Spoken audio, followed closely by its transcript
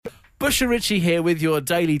Bush and Richie here with your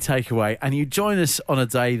daily takeaway, and you join us on a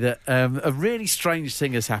day that a really strange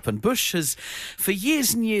thing has happened. Bush has, for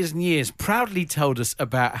years and years and years, proudly told us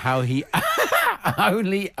about how he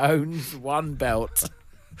only owns one belt.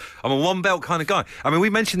 I'm a one belt kind of guy. I mean, we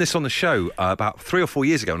mentioned this on the show about 3 or 4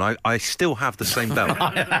 years ago, and I still have the same belt.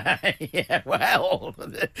 Yeah, well,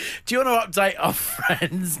 do you want to update our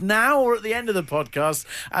friends now or at the end of the podcast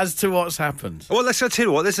as to what's happened? Well, let's tell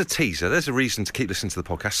you what. There's a teaser. There's a reason to keep listening to the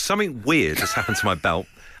podcast. Something weird has happened to my belt,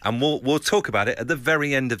 and we'll talk about it at the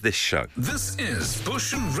very end of this show. This is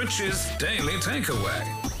Bush and Rich's Daily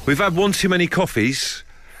Takeaway. We've had one too many coffees,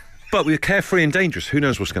 but we're carefree and dangerous. Who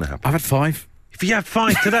knows what's going to happen? I've had 5. If you have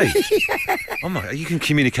 5 today, oh my! You can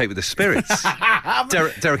communicate with the spirits.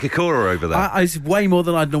 Derek Ikora over there. It's way more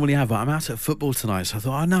than I'd normally have. But I'm out at football tonight, so I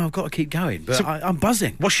thought, no, I've got to keep going. But I'm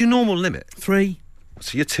buzzing. What's your normal limit? 3.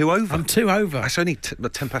 So you're 2 over. I'm 2 over. That's only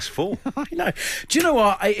 10 past 4. I know. Do you know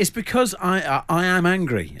what? It's because I am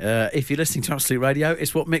angry. If you're listening to Absolute Radio,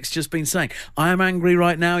 it's what Mick's just been saying. I am angry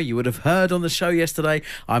right now. You would have heard on the show yesterday.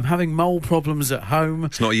 I'm having mole problems at home.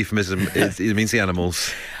 It's not a euphemism. It means the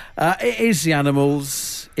animals. It is the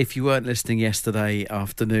animals. If you weren't listening yesterday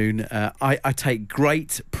afternoon, I take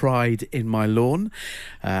great pride in my lawn,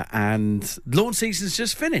 and lawn season's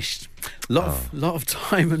just finished. Lot of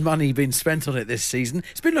time and money been spent on it this season.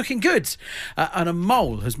 It's been looking good, and a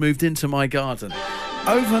mole has moved into my garden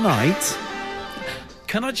overnight.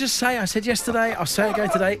 Can I just say, I said yesterday, I'll say it again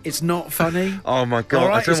today, it's not funny. Oh, my God,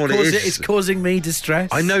 right? I don't know what it is. It's causing me distress.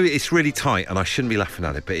 I know it's really tight, and I shouldn't be laughing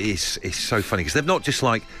at it, but it's so funny, because they've not just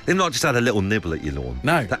had a little nibble at your lawn.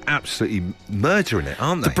 No. They're absolutely murdering it,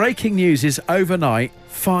 aren't they? The breaking news is overnight,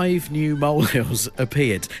 5 new molehills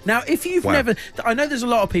appeared. Now, if you've never... I know there's a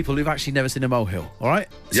lot of people who've actually never seen a molehill, all right?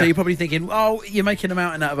 So you're probably thinking, oh, you're making a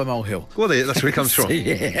mountain out of a molehill. Well, that's where it comes from.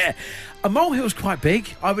 Yeah. A molehill's quite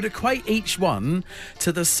big. I would equate each one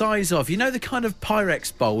to the size of, you know, the kind of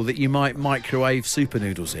Pyrex bowl that you might microwave super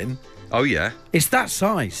noodles in? Oh, yeah? It's that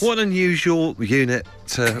size. What an unusual unit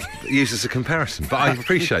to use as a comparison, but I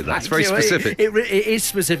appreciate that. It's very specific. It is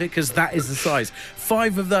specific because that is the size.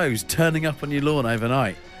 5 of those turning up on your lawn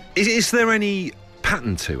overnight. Is there any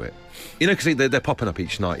pattern to it? You know, because they're popping up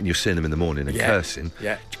each night and you're seeing them in the morning and cursing.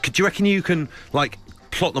 Yeah. Do you reckon you can,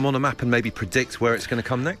 plot them on a map and maybe predict where it's going to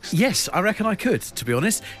come next? Yes, I reckon I could, to be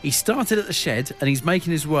honest. He started at the shed and he's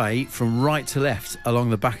making his way from right to left along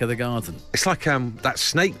the back of the garden. It's like that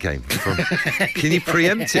snake game. Can you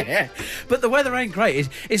preempt it? But the weather ain't great.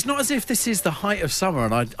 It's not as if this is the height of summer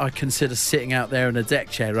and I consider sitting out there in a deck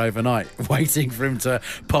chair overnight waiting for him to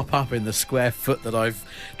pop up in the square foot that I've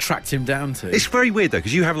tracked him down to. It's very weird, though,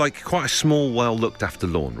 because you have, quite a small, well-looked-after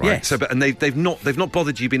lawn, right? Yes. So, and they've not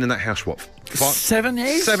bothered you being in that house, 7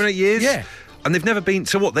 years? 7, 8 years? Yeah. And they've never been...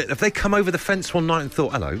 So what, have they come over the fence one night and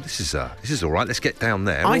thought, hello, this is all right, let's get down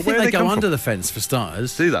there? I think they go under the fence, for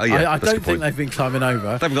starters. Do they? Oh, yeah, I don't think they've been climbing over.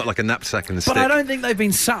 They haven't got a knapsack and a stick. But I don't think they've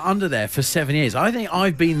been sat under there for 7 years. I think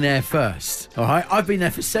I've been there first, all right? I've been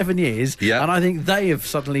there for 7 years, and I think they have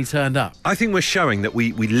suddenly turned up. I think we're showing that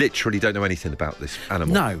we literally don't know anything about this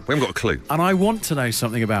animal. No. We haven't got a clue. And I want to know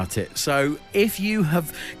something about it. So if you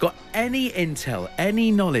have got any intel,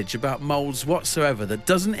 any knowledge about moles whatsoever that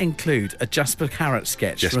doesn't include a Jasper Carrot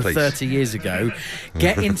sketch from 30 years ago,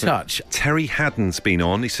 get in touch. Terry Haddon's been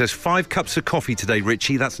on. He says, 5 cups of coffee today,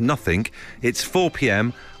 Richie. That's nothing. It's 4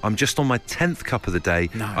 p.m. I'm just on my 10th cup of the day.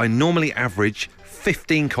 No. I normally average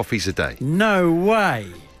 15 coffees a day. No way.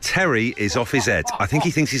 Terry is off his head. I think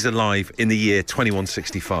he thinks he's alive in the year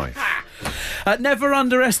 2165. Never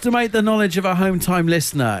underestimate the knowledge of a home time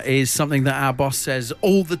listener is something that our boss says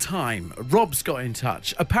all the time. Rob's got in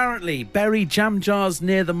touch. Apparently, bury jam jars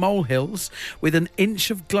near the molehills with an inch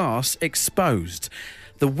of glass exposed.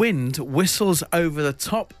 The wind whistles over the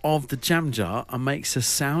top of the jam jar and makes a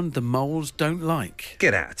sound the moles don't like.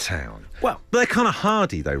 Get out of town. Well, they're kind of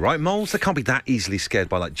hardy, though, right? Moles, they can't be that easily scared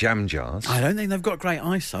by, jam jars. I don't think they've got great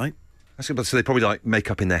eyesight. That's good, so they probably,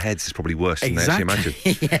 make up in their heads is probably worse than they actually imagine.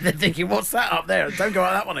 Yeah, they're thinking, what's that up there? Don't go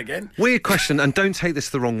at that one again. Weird question, and don't take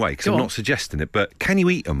this the wrong way, because I'm not suggesting it, but can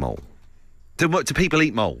you eat a mole? Do people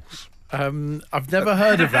eat moles? I've never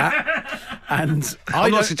heard of that. And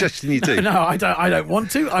I'm not suggesting you do. No, I don't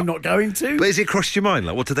want to. I'm not going to. But has it crossed your mind?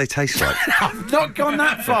 What do they taste like? I've not gone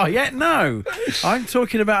that far yet, no. I'm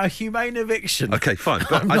talking about a humane eviction. Okay, fine.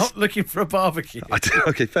 But I'm not looking for a barbecue.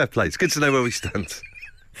 Okay, fair play. It's good to know where we stand.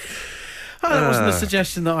 Oh, that wasn't a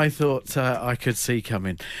suggestion that I thought I could see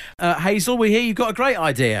coming. Hazel, we hear you've got a great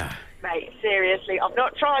idea. Mate, seriously, I've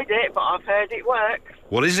not tried it, but I've heard it works.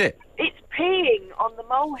 What is it? It's peeing on the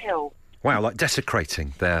molehill. Wow,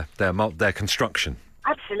 desecrating their construction.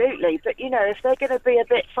 Absolutely, but if they're going to be a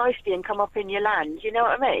bit feisty and come up in your land, you know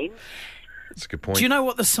what I mean? That's a good point. Do you know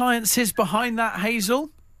what the science is behind that, Hazel?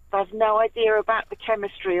 I've no idea about the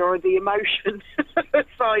chemistry or the emotion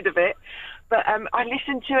side of it, but I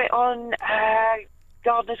listened to it on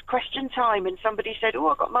Gardener's Question Time, and somebody said, "Oh,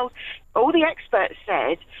 I've got moles." All the experts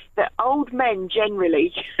said that old men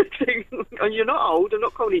generally, and you're not old, I'm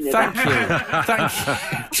not calling you Thank that. you.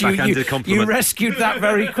 Thank you. Backhanded compliment. You rescued that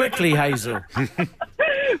very quickly, Hazel.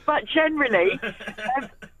 But generally,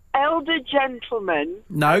 elder gentlemen...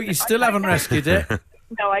 No, you still haven't rescued it.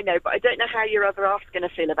 No, I know, but I don't know how your other half's going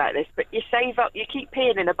to feel about this, but you save up, you keep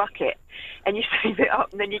peeing in a bucket, and you save it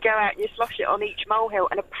up, and then you go out and you slosh it on each molehill,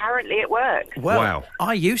 and apparently it works. Well, Wow.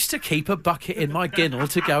 I used to keep a bucket in my ginnel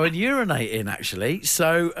to go and urinate in, actually.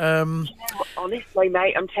 So, Honestly,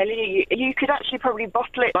 mate, I'm telling you, you could actually probably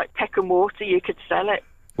bottle it like Peckham water, you could sell it.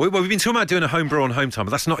 Well, we've been talking about doing a home brew on home time,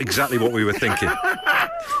 but that's not exactly what we were thinking.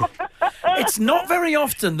 it's not very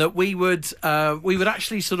often that we would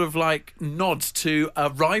actually sort of like nod to a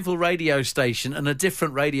rival radio station and a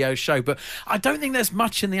different radio show, but I don't think there's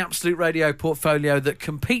much in the Absolute Radio portfolio that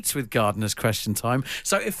competes with Gardener's Question Time.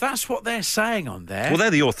 So if that's what they're saying on there... Well,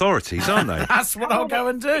 they're the authorities, aren't they? That's what I'll go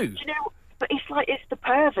and do. Do you know, but it's the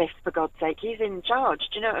Purvis, for God's sake. He's in charge.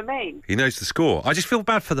 Do you know what I mean? He knows the score. I just feel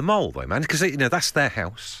bad for the mole, though, man, because that's their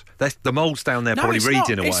house. The mole's down there probably it's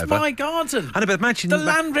reading not. or whatever. It's my garden. I know, but imagine... The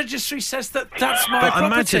land registry says that's my But property.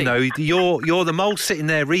 imagine, though, you're the mole sitting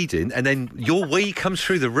there reading, and then your wee comes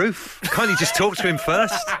through the roof. Can't you just talk to him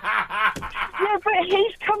first? Yeah, but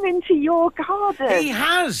he's come into your garden. He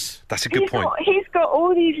has. That's a good point. He's got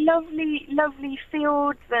all these lovely, lovely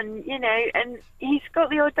fields, and and he's got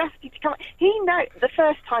the audacity to come. He knows the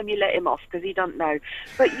first time you let him off because he doesn't know,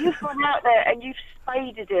 but you've gone out there and you've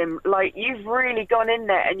spaded him. Like, you've really gone in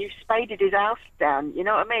there and you've spaded his house down. You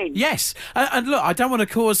know what I mean? Yes, and look, I don't want to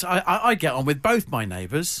cause. I get on with both my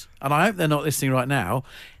neighbours, and I hope they're not listening right now.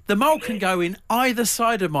 The mole can go in either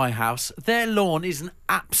side of my house. Their lawn is an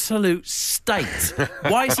absolute state.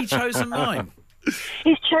 Why has he chosen mine?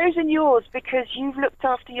 He's chosen yours because you've looked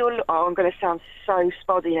after your... Oh, I'm going to sound so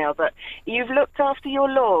spoddy now, but you've looked after your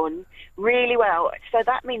lawn really well. So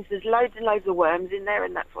that means there's loads and loads of worms in there,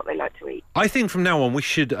 and that's what they like to eat. I think from now on we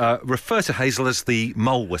should refer to Hazel as the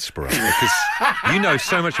mole whisperer, because you know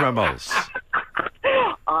so much about moles.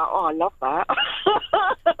 I love that.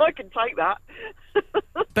 I can take that.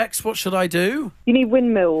 Bex, what should I do? You need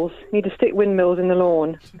windmills. You need to stick windmills in the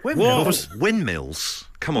lawn. Windmills? What? Windmills?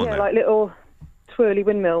 Come on, Yeah, then. like little twirly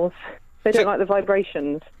windmills. They don't So- like the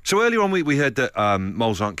vibrations. So earlier on we heard that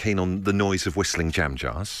moles aren't keen on the noise of whistling jam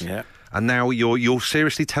jars. Yeah. And now you're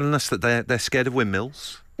seriously telling us that they're scared of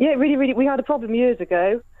windmills? Yeah, really, really. We had a problem years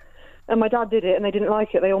ago, and my dad did it, and they didn't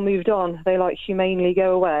like it. They all moved on. They humanely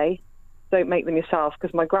go away. Don't make them yourself,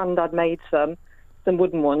 because my granddad made some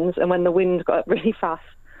wooden ones, and when the wind got up really fast,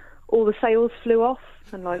 all the sails flew off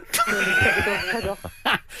and nearly cut the dog's head off.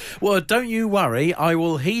 Well, don't you worry. I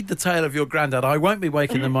will heed the tale of your granddad. I won't be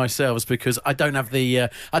waking them myself because I don't have the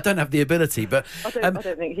ability. But I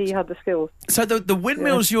don't think he had the skills. so the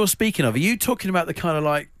windmills you're speaking of, are you talking about the kind of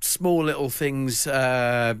like small little things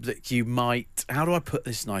that you might? How do I put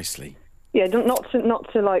this nicely? Yeah, not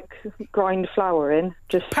to like grind flour in.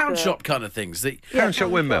 Just Pound shop kind of things. Pound shop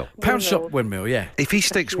windmill. Pound shop windmill, yeah. If he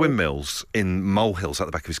sticks windmills in molehills at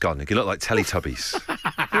the back of his garden, he can look like Teletubbies.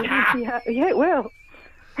 yeah, it will.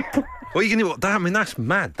 Well, you can do that. I mean, that's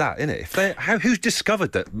mad, that, isn't it? Who's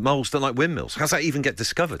discovered that moles don't like windmills? How's that even get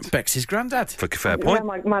discovered? Bex's granddad. Fair point.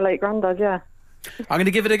 Yeah, my late granddad. Yeah, I'm going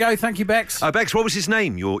to give it a go. Thank you, Bex. Bex, what was his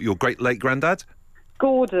name? Your great late granddad?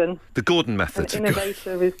 Gordon, The Gordon an method.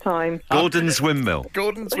 innovator of his time. Gordon's windmill.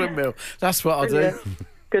 Gordon's windmill. That's what I'll do. Brilliant.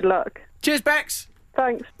 Good luck. Cheers, Bex.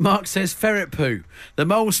 Thanks. Mark says ferret poo. The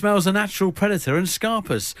mole smells a natural predator and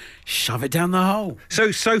scarpers. Shove it down the hole.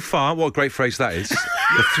 So far, what a great phrase that is.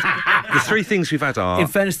 The three things we've had are... In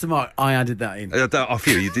fairness to Mark, I added that in. Off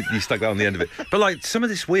you stuck that on the end of it. But like some of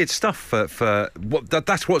this weird stuff for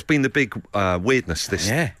that's what's been the big weirdness.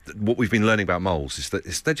 What we've been learning about moles is that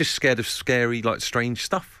they're just scared of scary, like strange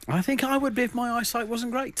stuff. I think I would be if my eyesight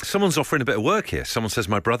wasn't great. Someone's offering a bit of work here. Someone says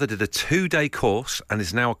my brother did a 2-day course and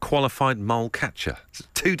is now a qualified mole catcher.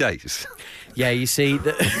 2 days. Yeah, you see, You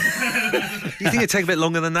think it'd take a bit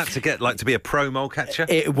longer than that to get to be a pro mole catcher?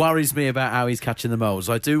 it worries me about how he's catching the moles.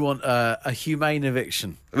 I do want a humane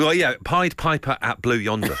eviction. Well, yeah, Pied Piper at Blue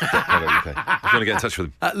Yonder. If you want to get in touch with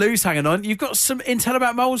him. Lou's hanging on. You've got some intel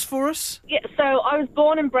about moles for us? Yeah, so I was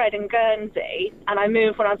born and bred in Guernsey, and I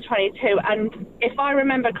moved when I was 22, and if I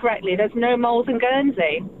remember correctly, there's no moles in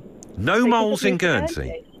Guernsey. No moles in disappeared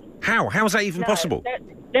Guernsey? How? How is that even possible?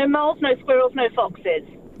 No moles, no squirrels, no foxes.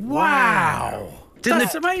 Wow.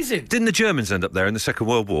 That's amazing. Didn't the Germans end up there in the Second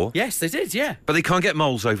World War? Yes, they did, yeah. But they can't get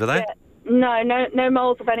moles over there? Yeah. No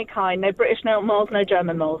moles of any kind. No British moles, no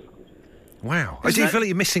German moles. Wow. Do you feel like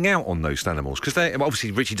you're missing out on those animals? Because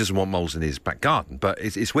obviously Richie doesn't want moles in his back garden, but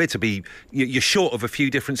it's weird to be... You're short of a few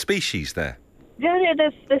different species there. Yeah,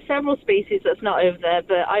 there's several species that's not over there,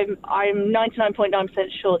 but I'm 99.9%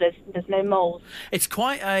 sure there's no moles. It's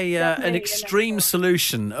quite an extreme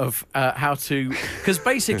solution of how to... Because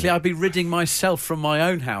basically I'd be ridding myself from my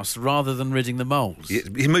own house rather than ridding the moles.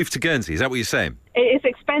 You moved to Guernsey, is that what you're saying? It is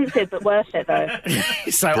expensive, but worth it, though.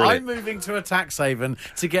 So Brilliant. I'm moving to a tax haven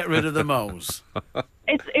to get rid of the moles.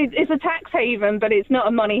 It's a tax haven, but it's not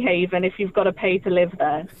a money haven if you've got to pay to live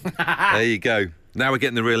there. There you go. Now we're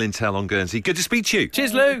getting the real intel on Guernsey. Good to speak to you.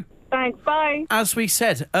 Cheers, Lou. Thanks, bye. As we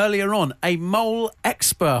said earlier on, a mole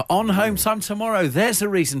expert on Home Time tomorrow. There's a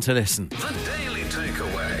reason to listen. The Daily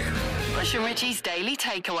Takeaway. Bush and Richie's Daily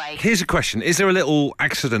Takeaway. Here's a question. Is there a little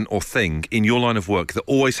accident or thing in your line of work that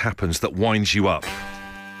always happens that winds you up?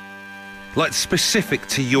 Like specific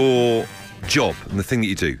to your job and the thing that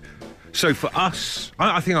you do. So for us,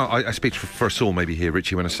 I think I speak for us all maybe here,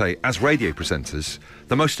 Richie, when I say, as radio presenters,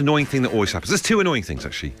 the most annoying thing that always happens... There's two annoying things,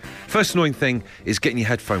 actually. First annoying thing is getting your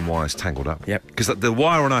headphone wires tangled up. Yep. Because the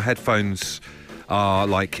wire on our headphones are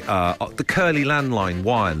like the curly landline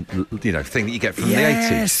wire, thing that you get from the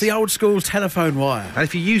 80s. Yes, the old school telephone wire. And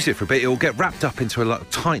if you use it for a bit, it'll get wrapped up into a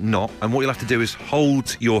tight knot, and what you'll have to do is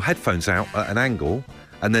hold your headphones out at an angle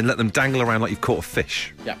and then let them dangle around like you've caught a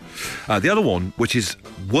fish. Yeah. The other one, which is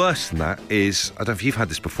worse than that, is, I don't know if you've had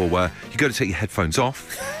this before, where you go to take your headphones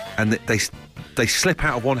off and they slip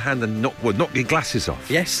out of one hand and knock your glasses off.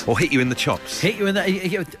 Yes. Or hit you in the chops. Hit you in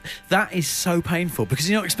that is so painful because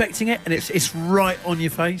you're not expecting it and it's right on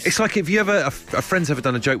your face. It's like if you ever, a friend's ever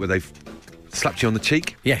done a joke where they've slapped you on the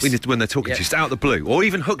cheek. Yes. When they're talking to you, just out of the blue. Or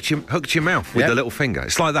even hooked your mouth with the little finger.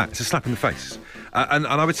 It's like that. It's a slap in the face. And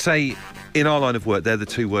I would say, in our line of work, they're the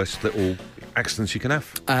two worst little accidents you can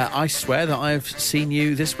have. I swear that I've seen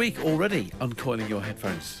you this week already uncoiling your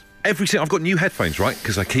headphones. I've got new headphones, right?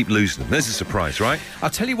 Because I keep losing them. There's a surprise, right? I'll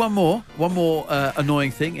tell you one more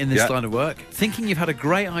annoying thing in this line of work. Thinking you've had a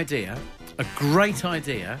great idea,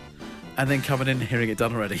 and then coming in and hearing it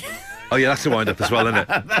done already. Oh, yeah, that's a wind-up as well, isn't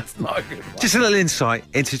it? That's not a good one. Just a little insight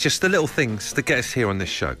into just the little things that get us here on this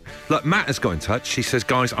show. Look, Matt has got in touch. He says,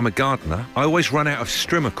 guys, I'm a gardener. I always run out of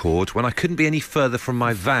strimmer cord when I couldn't be any further from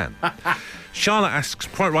my van. Charlotte asks,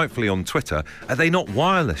 quite rightfully on Twitter, are they not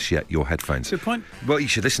wireless yet, your headphones? Good point. Well, you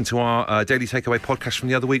should listen to our Daily Takeaway podcast from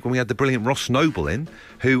the other week when we had the brilliant Ross Noble in,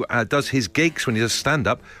 who does his gigs when he does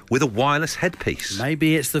stand-up with a wireless headpiece.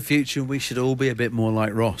 Maybe it's the future and we should all be a bit more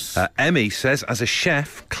like Ross. Emmy says, as a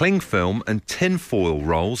chef, cling film and tinfoil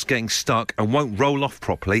rolls getting stuck and won't roll off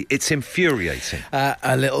properly, it's infuriating.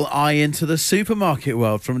 A little eye into the supermarket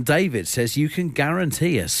world from David says you can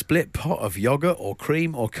guarantee a split pot of yoghurt or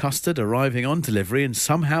cream or custard arriving on delivery and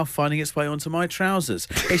somehow finding its way onto my trousers.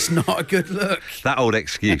 It's not a good look. That old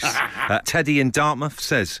excuse. Teddy in Dartmouth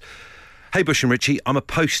says, hey, Bush and Richie, I'm a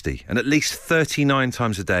postie, and at least 39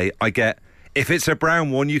 times a day I get, if it's a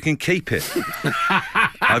brown one, you can keep it.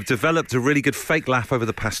 I've developed a really good fake laugh over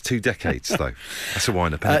the past 2 decades, though. That's a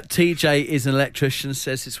wind-up. TJ is an electrician,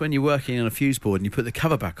 says it's when you're working on a fuse board and you put the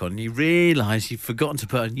cover back on and you realise you've forgotten to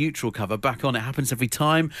put a neutral cover back on. It happens every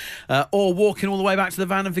time. Or walking all the way back to the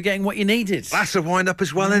van and forgetting what you needed. That's a wind-up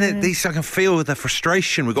as well, isn't it? I can feel the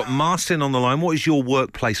frustration. We've got Martin on the line. What is your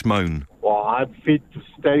workplace moan? Well, I fit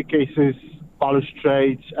staircases,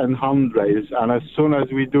 balustrades and handrails, and as soon as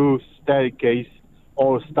we do staircase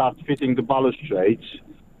or start fitting the balustrades,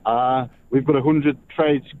 we've got 100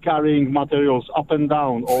 trades carrying materials up and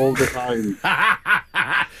down all the time.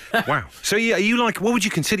 Wow. So are you like, what would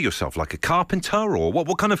you consider yourself, like a carpenter, or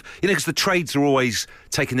what kind of, because the trades are always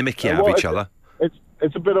taking the mickey out of each other?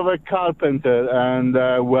 It's a bit of a carpenter and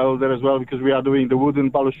welder as well, because we are doing the wooden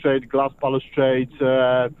balustrade, glass balustrade,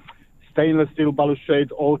 stainless steel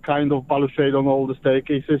balustrade, all kind of balustrade on all the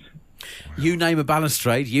staircases. You name a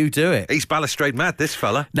balustrade, you do it. He's balustrade mad, this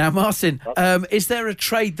fella. Now, Martin, is there a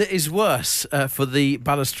trade that is worse for the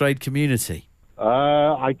balustrade community?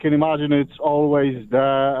 I can imagine it's always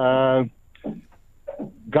the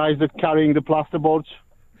guys that carrying the plasterboards.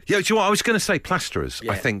 Yeah, do you know what? I was going to say plasterers.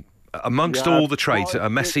 Yeah. I think amongst all the trades are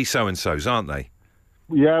messy so-and-sos, aren't they?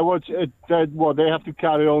 Yeah, they have to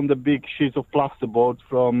carry on the big sheets of plasterboard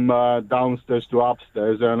from downstairs to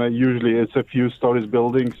upstairs, and usually it's a few stories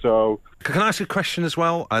building, so... Can I ask a question as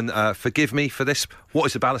well? And forgive me for this. What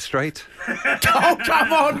is a balustrade? Oh,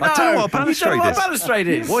 come on, no! I don't know what a balustrade is. You don't know what a balustrade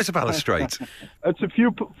is? What is a balustrade? It's a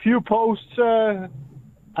few posts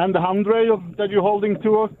And the handrail that you're holding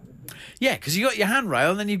to. Yeah, because you got your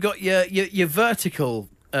handrail and then you've got your vertical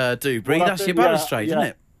debris. Well, that's your balustrade, isn't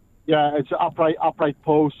it? Yeah, it's upright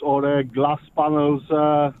posts or glass panels.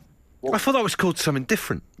 I thought that was called something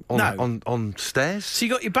different on stairs. So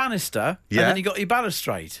you got your banister Yeah. and then you got your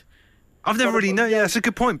balustrade. I've never really known. Yeah, that's a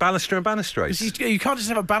good point. Baluster and balustrade. 'Cause you can't just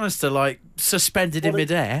have a banister like suspended in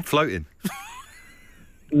midair. Floating.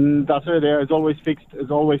 That's it. Yeah, it's always fixed.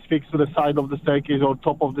 It's always fixed to the side of the staircase or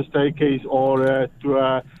top of the staircase or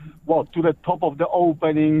to the top of the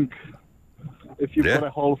opening. If you've got a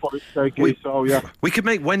hole for the staircase, We could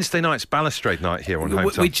make Wednesday nights balustrade night here on Home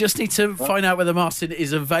We Time. just need to find out whether Martin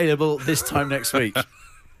is available this time next week.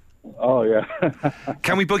 Oh, yeah.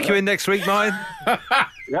 Can we book you in next week, Martin?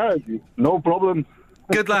 Yeah, no problem.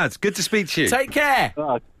 Good lads. Good to speak to you. Take care.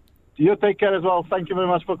 You take care as well. Thank you very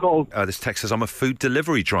much for calling. This text says, I'm a food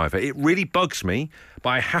delivery driver. It really bugs me, but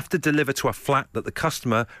I have to deliver to a flat that the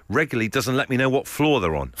customer regularly doesn't let me know what floor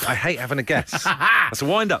they're on. I hate having a guess. That's a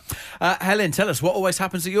wind-up. Helen, tell us, what always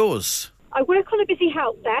happens at yours? I work on a busy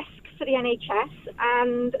help desk for the NHS,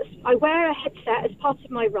 and I wear a headset as part of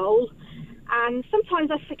my role. And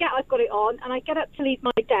sometimes I forget I've got it on, and I get up to leave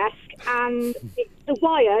my desk, and the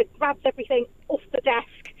wire grabs everything off the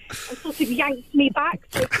desk and sort of yanks me back.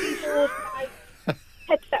 So keyboard, my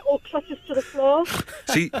headset all clutters to the floor.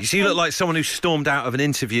 So you look like someone who stormed out of an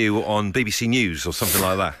interview on BBC News or something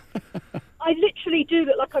like that. I literally do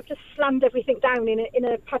look like I've just slammed everything down in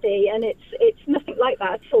a paddy, and it's nothing like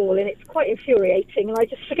that at all, and it's quite infuriating. And I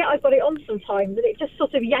just forget I've got it on sometimes, and it just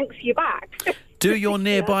sort of yanks you back. Do your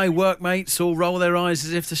nearby workmates all roll their eyes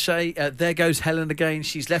as if to say, there goes Helen again,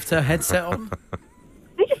 she's left her headset on?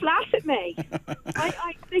 They just laugh at me.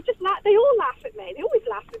 They all laugh at me. They always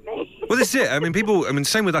laugh at me. Well, this is it.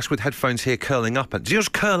 Same with us with headphones here curling up. Do yours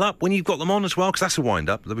curl up when you've got them on as well? Because that's a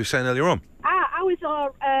wind-up that we were saying earlier on. Ours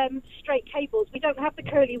are straight cables. We don't have the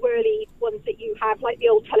curly-whirly ones that you have, like the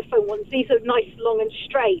old telephone ones. These are nice, long and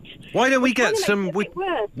straight. Why don't we get some...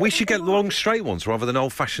 We should get long, straight ones rather than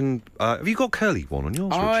old-fashioned... have you got curly one on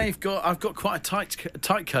yours, Richie? I've got quite a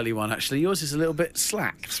tight curly one, actually. Yours is a little bit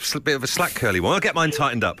slack. It's a bit of a slack curly one. I'll get mine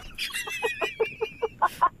tightened up.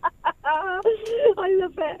 I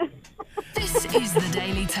love it. This is the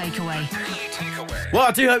Daily Takeaway. Well,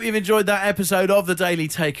 I do hope you've enjoyed that episode of the Daily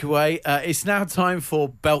Takeaway. It's now time for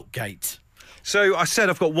Beltgate. So I said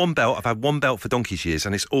I've got one belt. I've had one belt for donkey's years,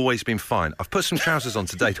 and it's always been fine. I've put some trousers on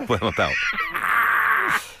today to wear my belt.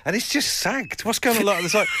 And it's just sagged. What's going on?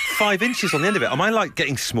 There's like 5 inches on the end of it. Am I like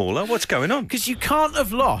getting smaller? What's going on? Because you can't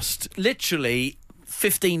have lost literally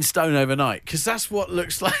 15 stone overnight, because that's what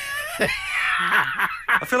looks like...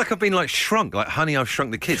 I feel like I've been like shrunk, like Honey, I've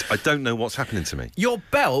Shrunk the Kids. I don't know what's happening to me. Your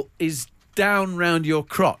belt is down round your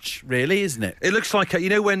crotch, really, isn't it? It looks like,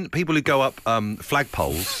 when people who go up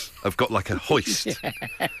flagpoles have got like a hoist.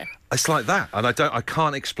 Yeah. It's like that, and I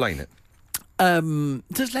can't explain it.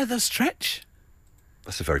 Does leather stretch?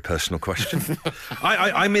 That's a very personal question.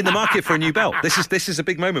 I'm in the market for a new belt. This is a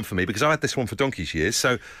big moment for me because I had this one for donkey's years,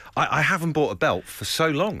 so I haven't bought a belt for so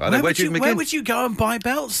long. Where would you go and buy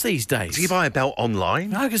belts these days? Do you buy a belt online?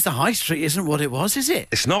 No, because the high street isn't what it was, is it?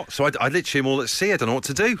 It's not, so I literally am all at sea. I don't know what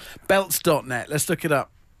to do. Belts.net, let's look it up.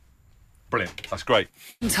 Brilliant, that's great.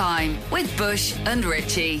 Time with Bush and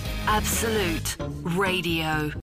Richie. Absolute Radio.